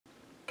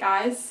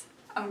Guys,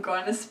 I'm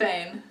going to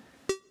Spain.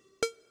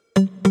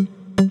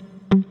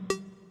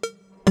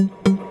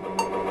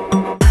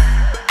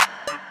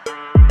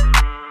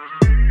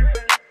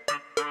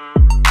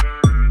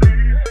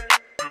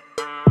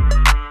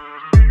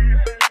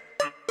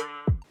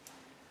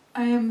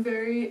 I am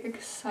very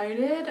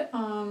excited.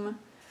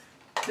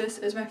 This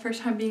is my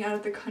first time being out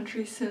of the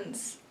country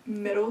since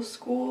middle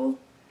school,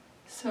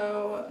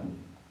 so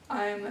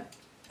I'm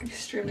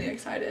extremely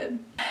excited.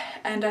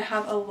 And I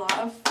have a lot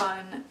of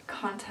fun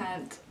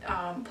content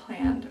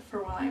planned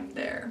for while I'm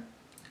there.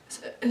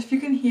 So if you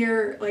can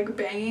hear like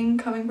banging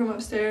coming from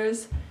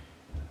upstairs,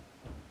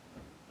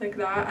 like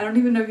that, I don't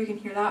even know if you can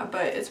hear that,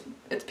 but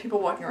it's people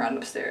walking around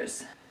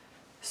upstairs.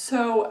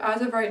 So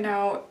as of right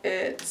now,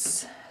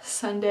 it's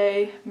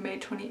Sunday, May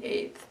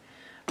 28th.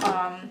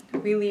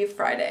 We leave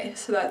Friday,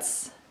 so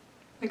that's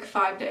like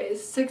 5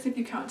 days, 6 if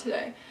you count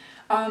today.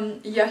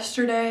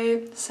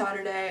 Yesterday,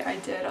 Saturday, I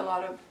did a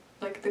lot of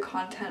like the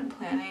content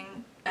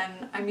planning,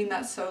 and I mean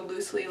that so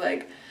loosely,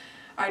 like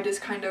I just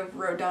kind of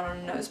wrote down on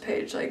a notes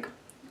page like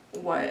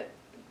what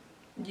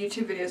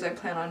YouTube videos I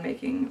plan on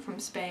making from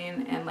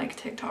Spain and like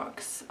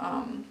TikToks.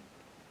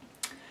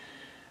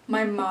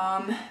 My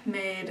mom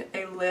made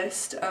a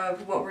list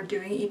of what we're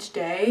doing each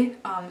day,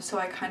 so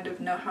I kind of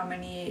know how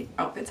many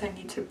outfits I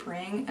need to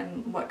bring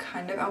and what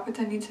kind of outfits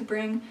I need to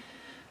bring.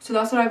 So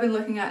that's what I've been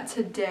looking at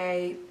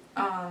today,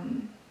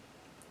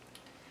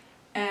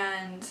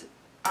 and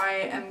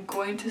I am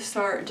going to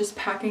start just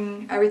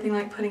packing everything,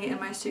 like putting it in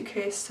my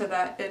suitcase so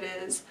that it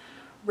is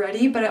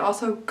ready. But I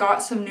also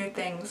got some new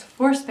things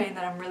for Spain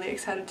that I'm really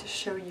excited to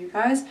show you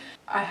guys.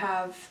 I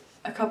have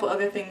a couple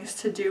other things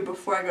to do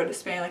before I go to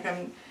Spain, like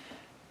I'm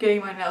getting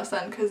my nails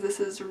done because this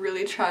is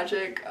really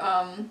tragic.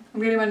 I'm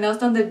getting my nails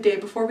done the day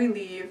before we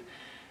leave,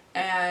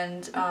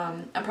 and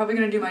I'm probably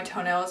going to do my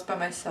toenails by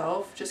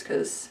myself just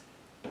because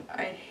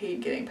I hate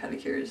getting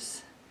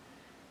pedicures.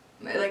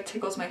 It like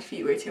tickles my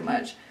feet way too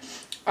much.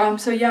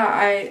 So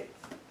yeah,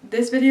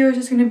 this video is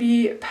just going to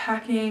be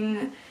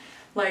packing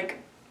like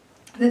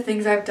the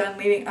things I've done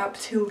leading up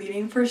to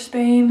leaving for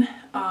Spain.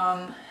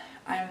 I'm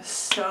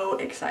so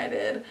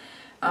excited.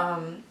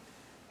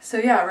 So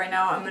yeah, right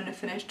now I'm going to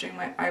finish doing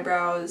my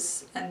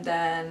eyebrows, and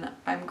then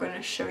I'm going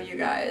to show you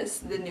guys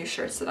the new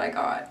shirts that I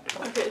got.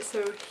 Okay,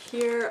 so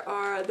here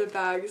are the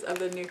bags of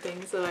the new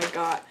things that I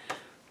got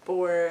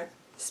for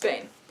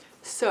Spain.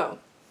 So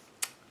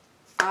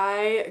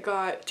I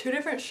got 2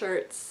 different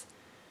shirts.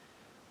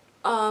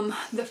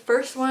 The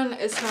first one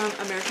is from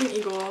American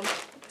Eagle.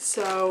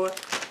 So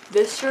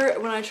this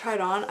shirt, when I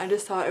tried on, I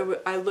just thought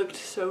I looked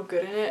so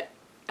good in it,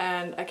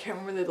 and I can't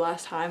remember the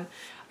last time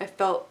I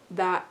felt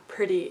that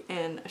pretty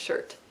in a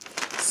shirt.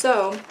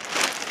 So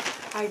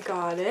I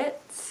got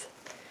it,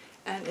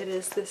 and it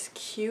is this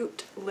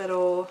cute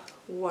little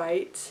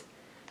white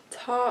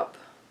top.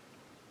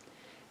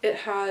 It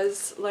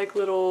has like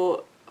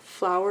little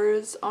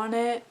flowers on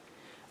it,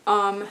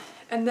 and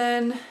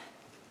then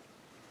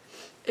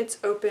it's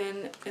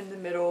open in the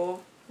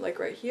middle, like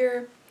right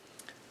here.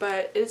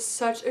 But it's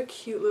such a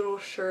cute little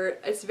shirt.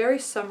 It's very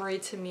summery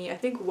to me. I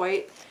think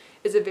white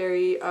is a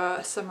very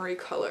summery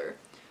color.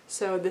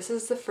 So this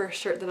is the first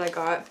shirt that I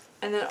got.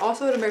 And then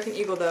also at American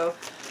Eagle though,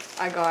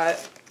 I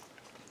got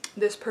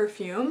this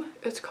perfume.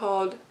 It's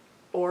called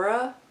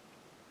Aura.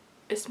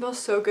 It smells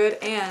so good,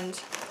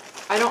 and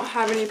I don't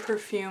have any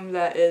perfume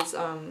that is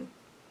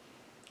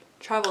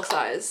travel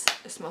size.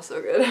 It smells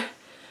so good.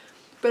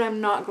 But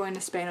I'm not going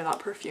to Spain without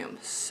perfume.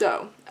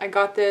 So I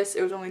got this.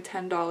 It was only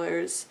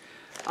 $10.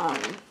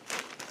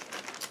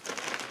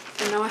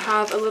 And now I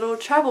have a little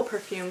travel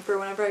perfume for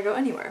whenever I go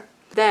anywhere.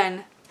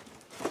 Then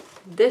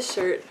this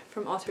shirt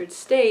from Altered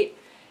State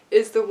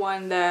is the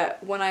one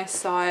that when I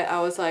saw it,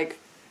 I was like,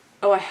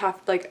 oh, I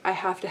have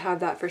to have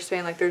that for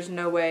Spain. Like there's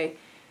no way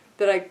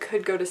that I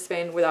could go to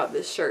Spain without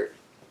this shirt.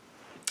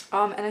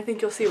 And I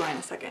think you'll see why in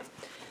a second.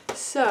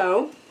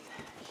 So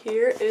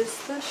here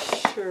is the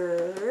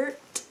shirt.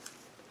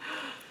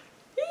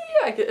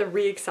 I get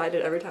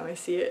re-excited every time I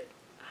see it.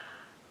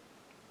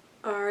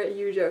 Are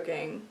you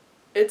joking?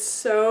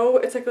 It's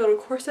like a little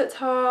corset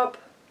top,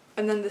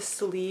 and then the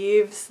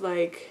sleeves,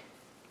 like,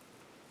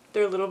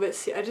 they're a little bit,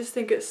 I just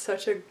think it's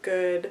such a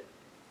good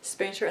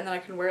Spain shirt, and then I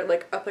can wear it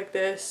like up like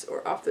this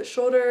or off the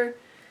shoulder.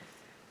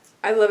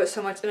 I love it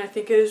so much, and I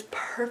think it is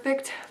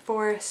perfect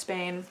for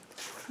Spain.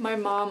 My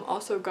mom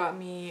also got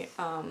me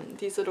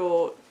these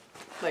little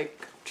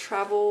like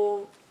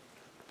travel,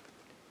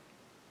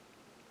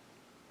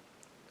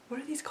 what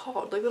are these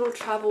called? Like little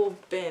travel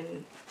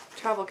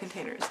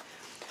containers.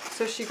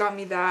 So she got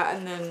me that,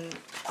 and then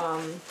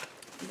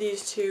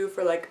these 2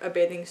 for like a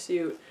bathing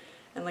suit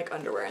and like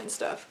underwear and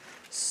stuff.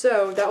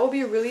 So that will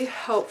be really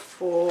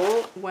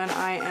helpful when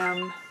I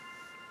am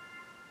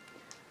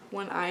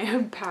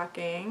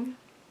packing.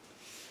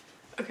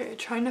 Okay,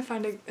 trying to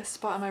find a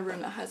spot in my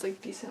room that has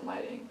like decent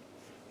lighting.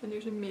 And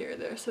there's a mirror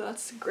there, so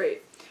that's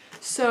great.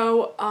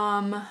 So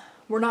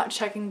we're not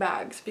checking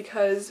bags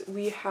because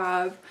we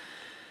have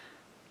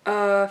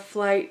a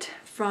flight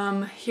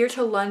from here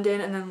to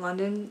London and then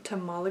London to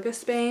Malaga,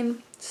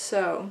 Spain.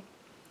 So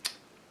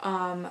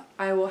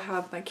I will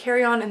have my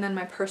carry-on and then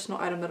my personal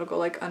item that'll go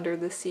like under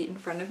the seat in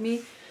front of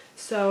me.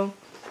 So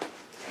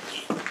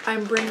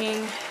I'm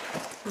bringing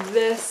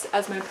this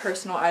as my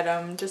personal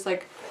item, just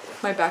like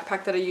my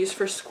backpack that I use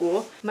for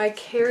school. My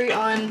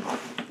carry-on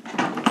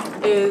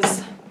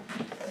is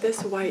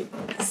this white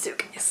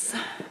suitcase.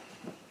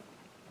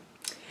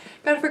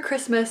 Got it for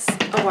Christmas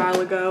a while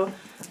ago.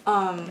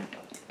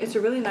 It's a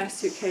really nice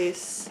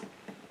suitcase.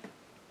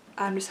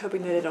 I'm just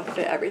hoping that it'll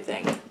fit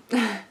everything.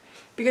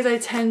 Because I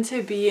tend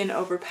to be an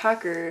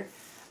overpacker,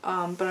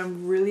 but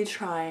I'm really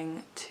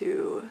trying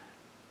to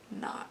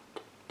not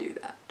do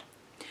that.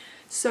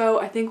 So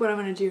I think what I'm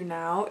going to do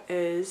now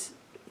is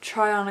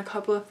try on a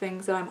couple of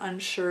things that I'm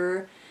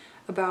unsure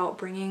about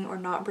bringing or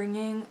not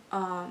bringing.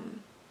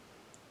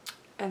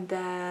 And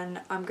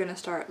then I'm going to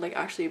start like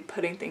actually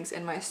putting things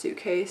in my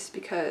suitcase,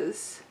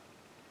 because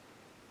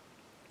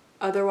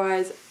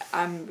otherwise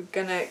I'm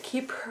going to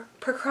keep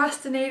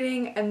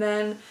procrastinating and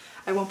then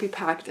I won't be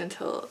packed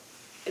until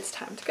it's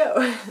time to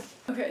go.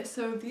 Okay,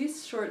 so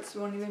these shorts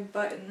won't even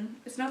button.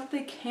 It's not that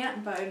they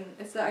can't button,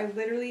 it's that I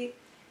literally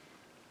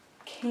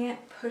can't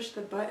push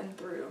the button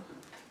through.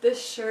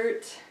 This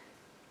shirt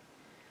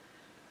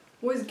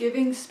was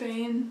giving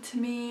Spain to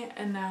me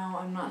and now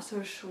I'm not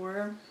so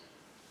sure.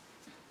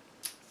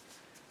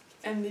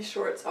 And these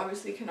shorts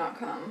obviously cannot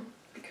come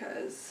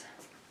because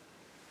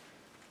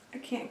I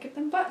can't get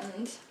them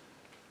buttoned.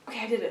 Okay,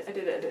 I did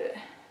it.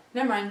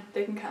 Never mind,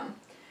 they can come.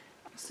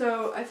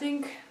 So I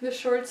think the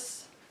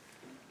shorts,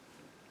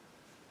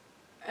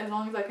 as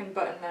long as I can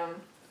button them,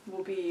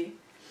 will be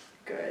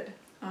good.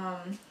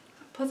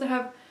 Plus I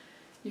have,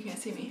 you can't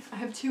see me, I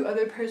have 2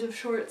 other pairs of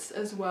shorts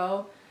as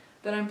well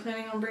that I'm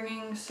planning on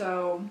bringing,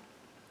 so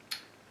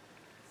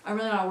I'm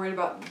really not worried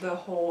about the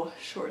whole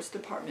shorts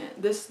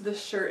department. This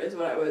shirt is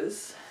what I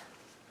was,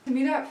 to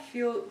me that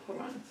feel,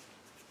 hold on.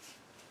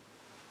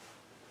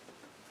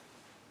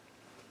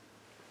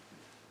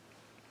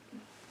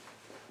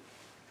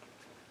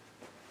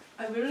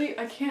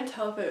 I can't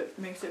tell if it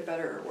makes it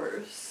better or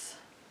worse.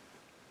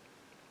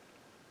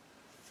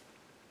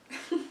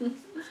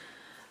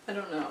 I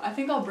don't know. I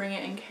think I'll bring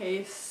it in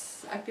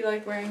case I feel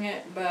like wearing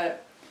it,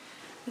 but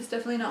it's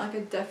definitely not like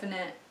a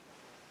definite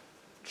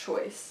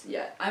choice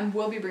yet. I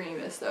will be bringing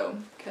this though,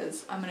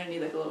 because I'm gonna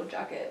need like a little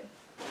jacket.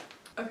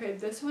 Okay,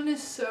 this one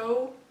is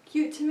so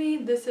cute to me.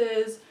 This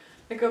is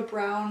like a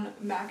brown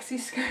maxi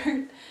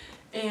skirt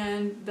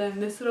and then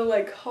this little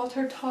like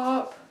halter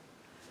top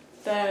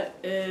that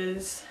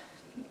is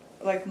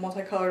like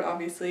multicolored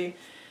obviously.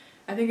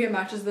 I think it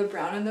matches the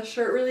brown in the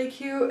shirt really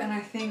cute, and I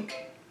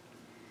think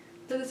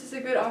that this is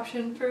a good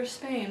option for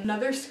Spain.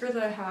 Another skirt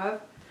that I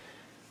have,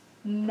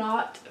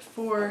 not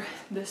for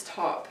this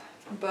top,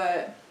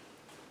 but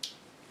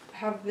I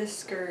have this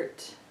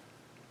skirt,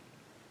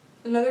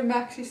 another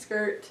maxi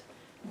skirt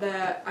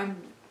that I'm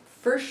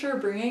for sure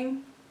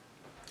bringing,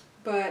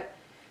 but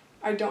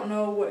I don't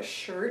know what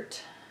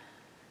shirt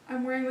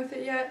I'm wearing with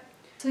it yet.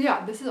 So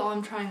yeah, this is all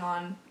I'm trying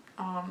on,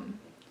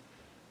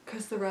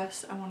 because the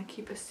rest I want to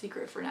keep a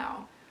secret for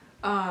now.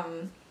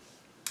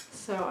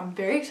 So I'm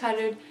very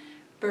excited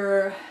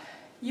for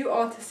you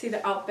all to see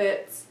the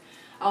outfits.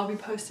 I'll be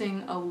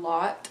posting a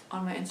lot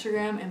on my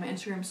Instagram and my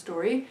Instagram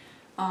story.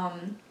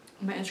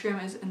 My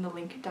Instagram is in the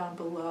link down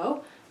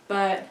below.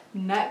 But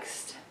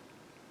next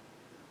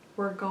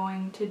we're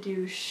going to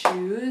do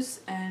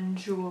shoes and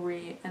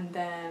jewelry, and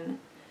then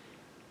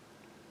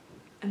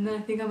I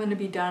think I'm going to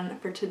be done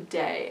for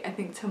today. I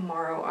think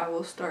tomorrow I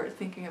will start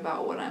thinking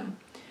about what I'm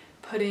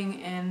putting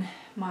in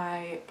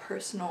my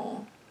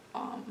personal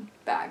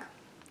bag.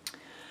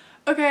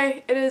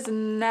 Okay, it is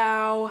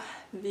now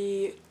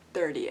the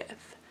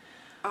 30th.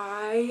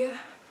 I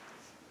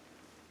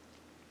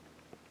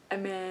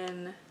am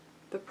in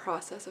the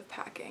process of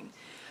packing.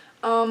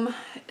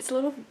 It's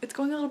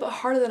going a little bit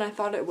harder than I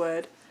thought it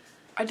would.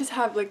 I just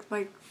have like,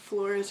 my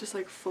floor is just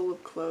like full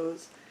of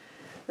clothes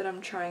that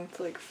I'm trying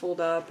to like fold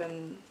up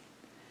and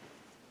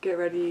get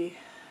ready,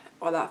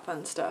 all that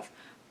fun stuff.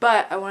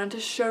 But I wanted to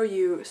show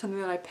you something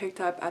that I picked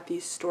up at the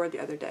store the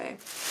other day.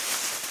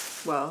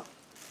 Well,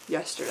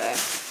 yesterday.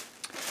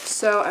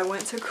 So I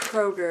went to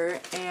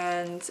Kroger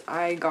and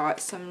I got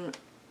some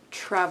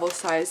travel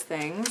size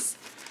things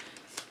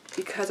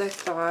because I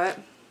thought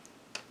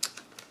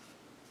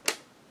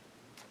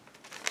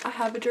I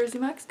have a Jersey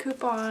Mike's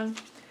coupon.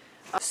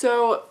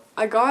 So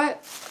I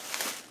got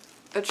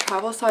a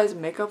travel size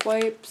makeup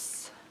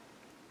wipes.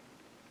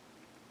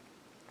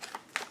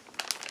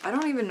 I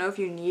don't even know if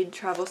you need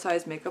travel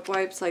size makeup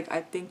wipes. Like,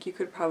 I think you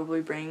could probably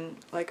bring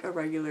like a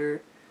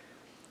regular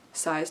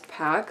sized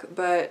pack,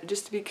 but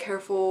just to be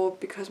careful,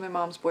 because my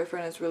mom's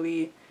boyfriend has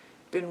really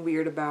been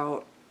weird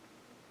about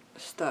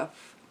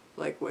stuff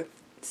like with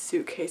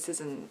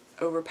suitcases and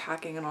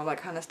overpacking and all that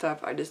kind of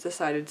stuff, I just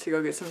decided to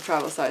go get some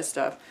travel size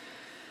stuff.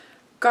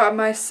 Got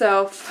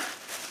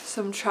myself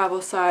some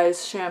travel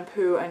size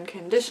shampoo and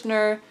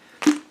conditioner,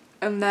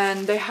 and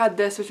then they had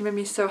this, which made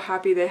me so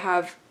happy.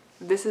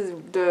 This is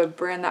the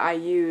brand that I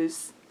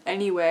use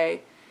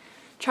anyway,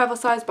 travel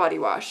size body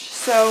wash.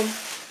 So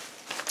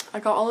I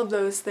got all of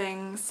those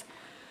things.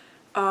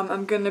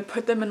 I'm gonna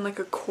put them in like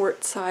a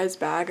quart size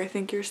bag I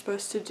think you're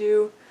supposed to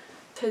do.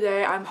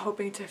 Today I'm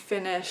hoping to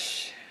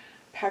finish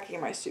packing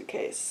my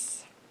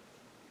suitcase.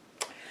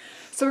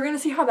 So we're gonna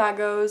see how that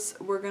goes.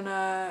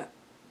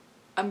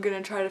 I'm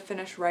gonna try to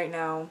finish right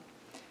now,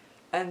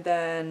 and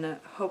then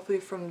hopefully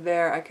from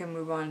there I can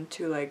move on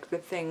to like the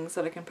things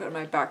that I can put in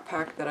my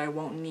backpack that I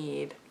won't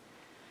need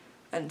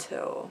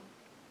until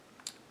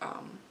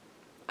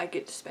I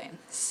get to Spain.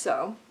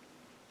 So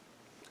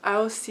I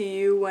will see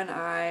you when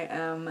I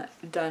am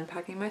done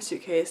packing my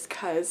suitcase,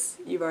 because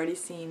you've already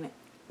seen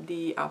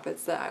the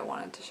outfits that I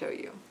wanted to show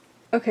you.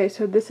 Okay,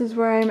 so this is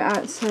where I'm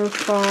at so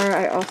far.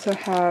 I also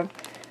have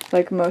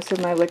like most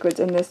of my liquids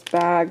in this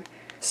bag.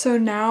 So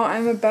now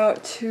I'm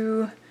about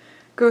to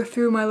go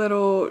through my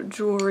little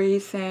jewelry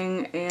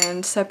thing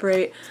and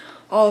separate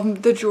all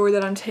of the jewelry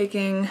that I'm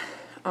taking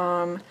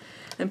and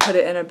put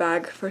it in a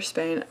bag for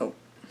Spain. Oh,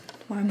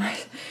 why am I?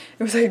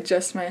 It was like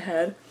just my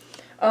head.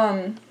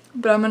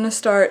 But I'm gonna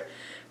start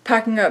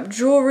packing up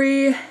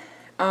jewelry.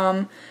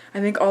 I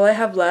think all I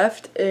have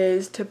left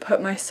is to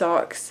put my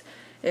socks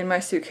in my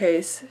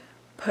suitcase,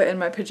 put in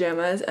my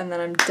pajamas, and then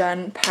I'm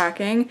done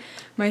packing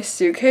my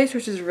suitcase,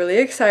 which is really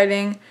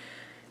exciting.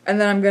 And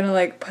then I'm gonna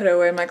like put it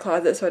away in my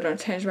closet so I don't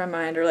change my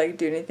mind or like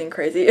do anything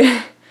crazy.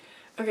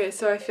 Okay,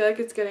 so I feel like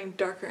it's getting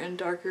darker and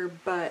darker,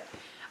 but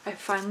I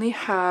finally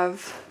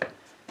have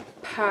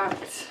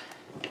packed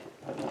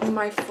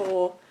my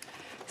full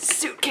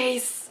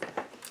suitcase.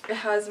 It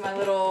has my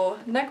little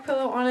neck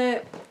pillow on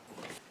it.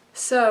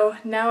 So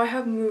now I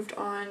have moved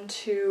on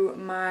to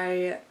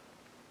my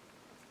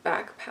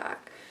backpack.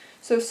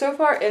 So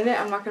far in it,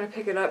 I'm not going to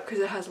pick it up because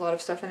it has a lot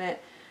of stuff in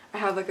it. I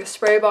have like a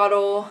spray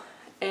bottle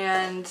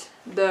and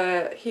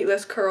the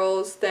heatless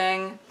curls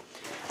thing.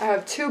 I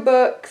have 2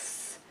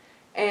 books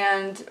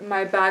and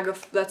my bag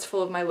that's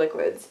full of my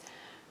liquids.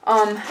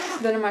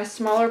 Then in my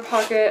smaller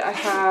pocket, I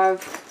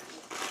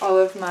have all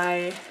of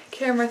my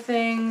camera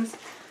things.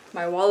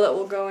 My wallet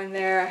will go in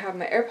there. I have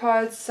my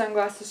AirPods,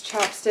 sunglasses,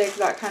 chapstick,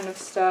 that kind of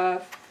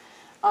stuff.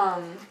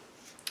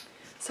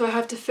 So I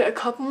have to fit a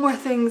couple more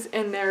things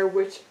in there,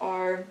 which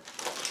are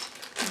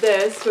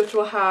this, which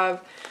will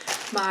have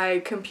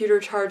my computer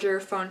charger,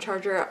 phone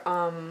charger,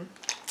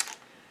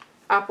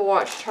 Apple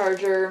Watch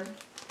charger,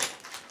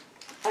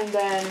 and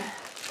then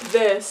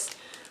this,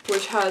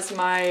 which has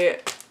my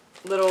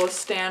little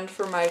stand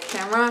for my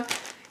camera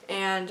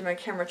and my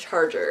camera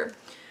charger.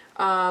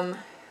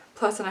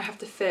 Plus, then I have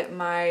to fit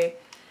my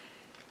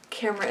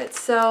camera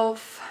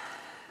itself.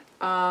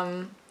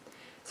 So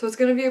it's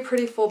going to be a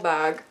pretty full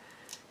bag,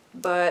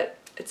 but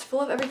it's full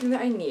of everything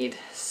that I need.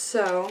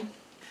 So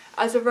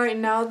as of right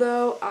now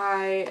though,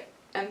 I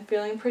am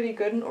feeling pretty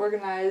good and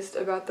organized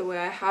about the way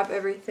I have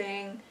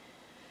everything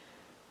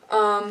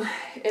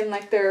in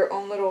like their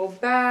own little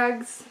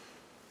bags.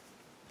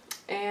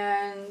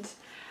 And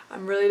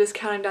I'm really just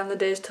counting down the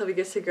days till we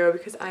get to go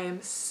because I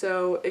am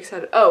so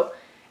excited. Oh,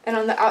 and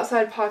on the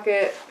outside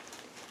pocket,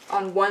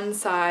 on one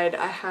side,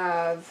 I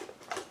have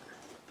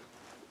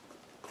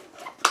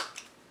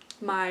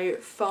my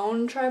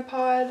phone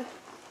tripod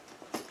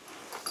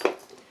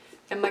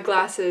and my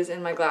glasses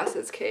in my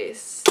glasses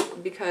case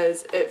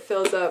because it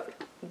fills up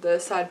the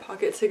side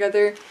pocket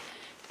together.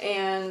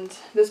 And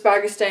this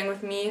bag is staying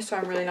with me, so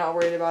I'm really not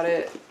worried about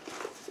it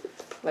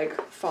like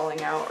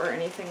falling out or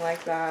anything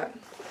like that.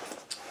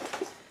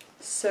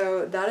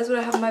 So that is what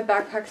I have in my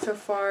backpack so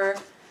far.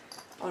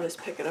 I'll just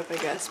pick it up, I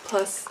guess.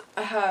 Plus,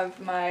 I have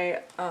my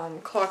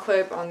claw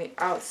clip on the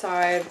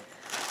outside.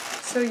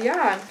 So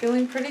yeah, I'm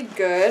feeling pretty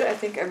good. I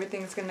think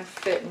everything's going to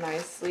fit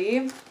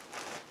nicely.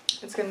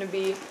 It's going to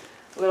be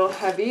a little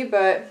heavy,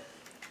 but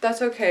that's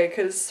okay,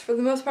 because for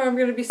the most part, I'm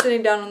going to be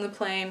sitting down on the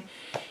plane,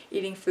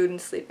 eating food and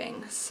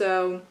sleeping.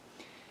 So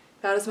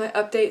that is my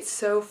update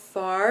so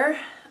far.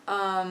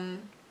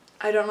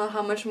 I don't know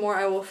how much more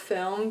I will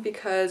film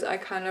because I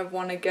kind of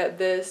want to get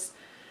this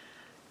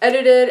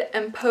edited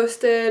and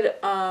posted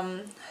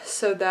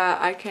so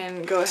that I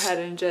can go ahead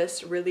and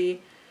just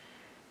really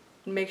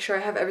make sure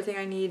I have everything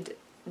I need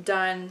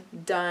done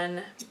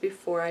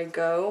before I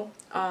go.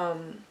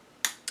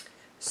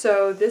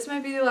 So this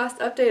might be the last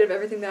update of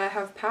everything that I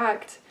have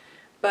packed,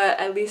 but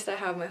at least I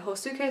have my whole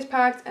suitcase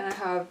packed and I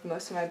have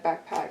most of my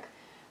backpack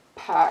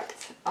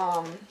packed.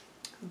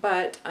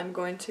 But I'm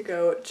going to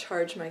go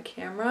charge my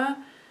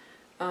camera.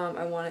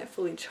 I want it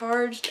fully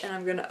charged, and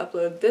I'm going to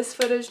upload this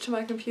footage to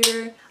my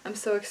computer. I'm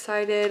so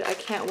excited. I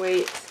can't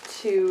wait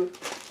to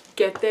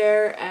get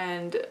there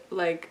and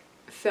like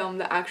film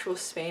the actual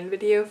Spain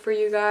video for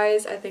you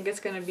guys. I think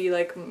it's going to be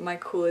like my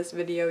coolest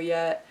video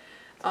yet.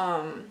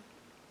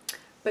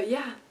 But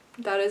yeah,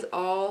 that is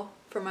all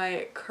for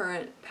my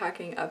current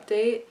packing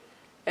update,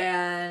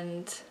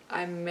 and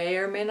I may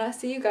or may not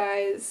see you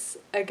guys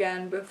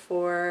again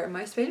before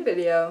my Spain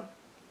video.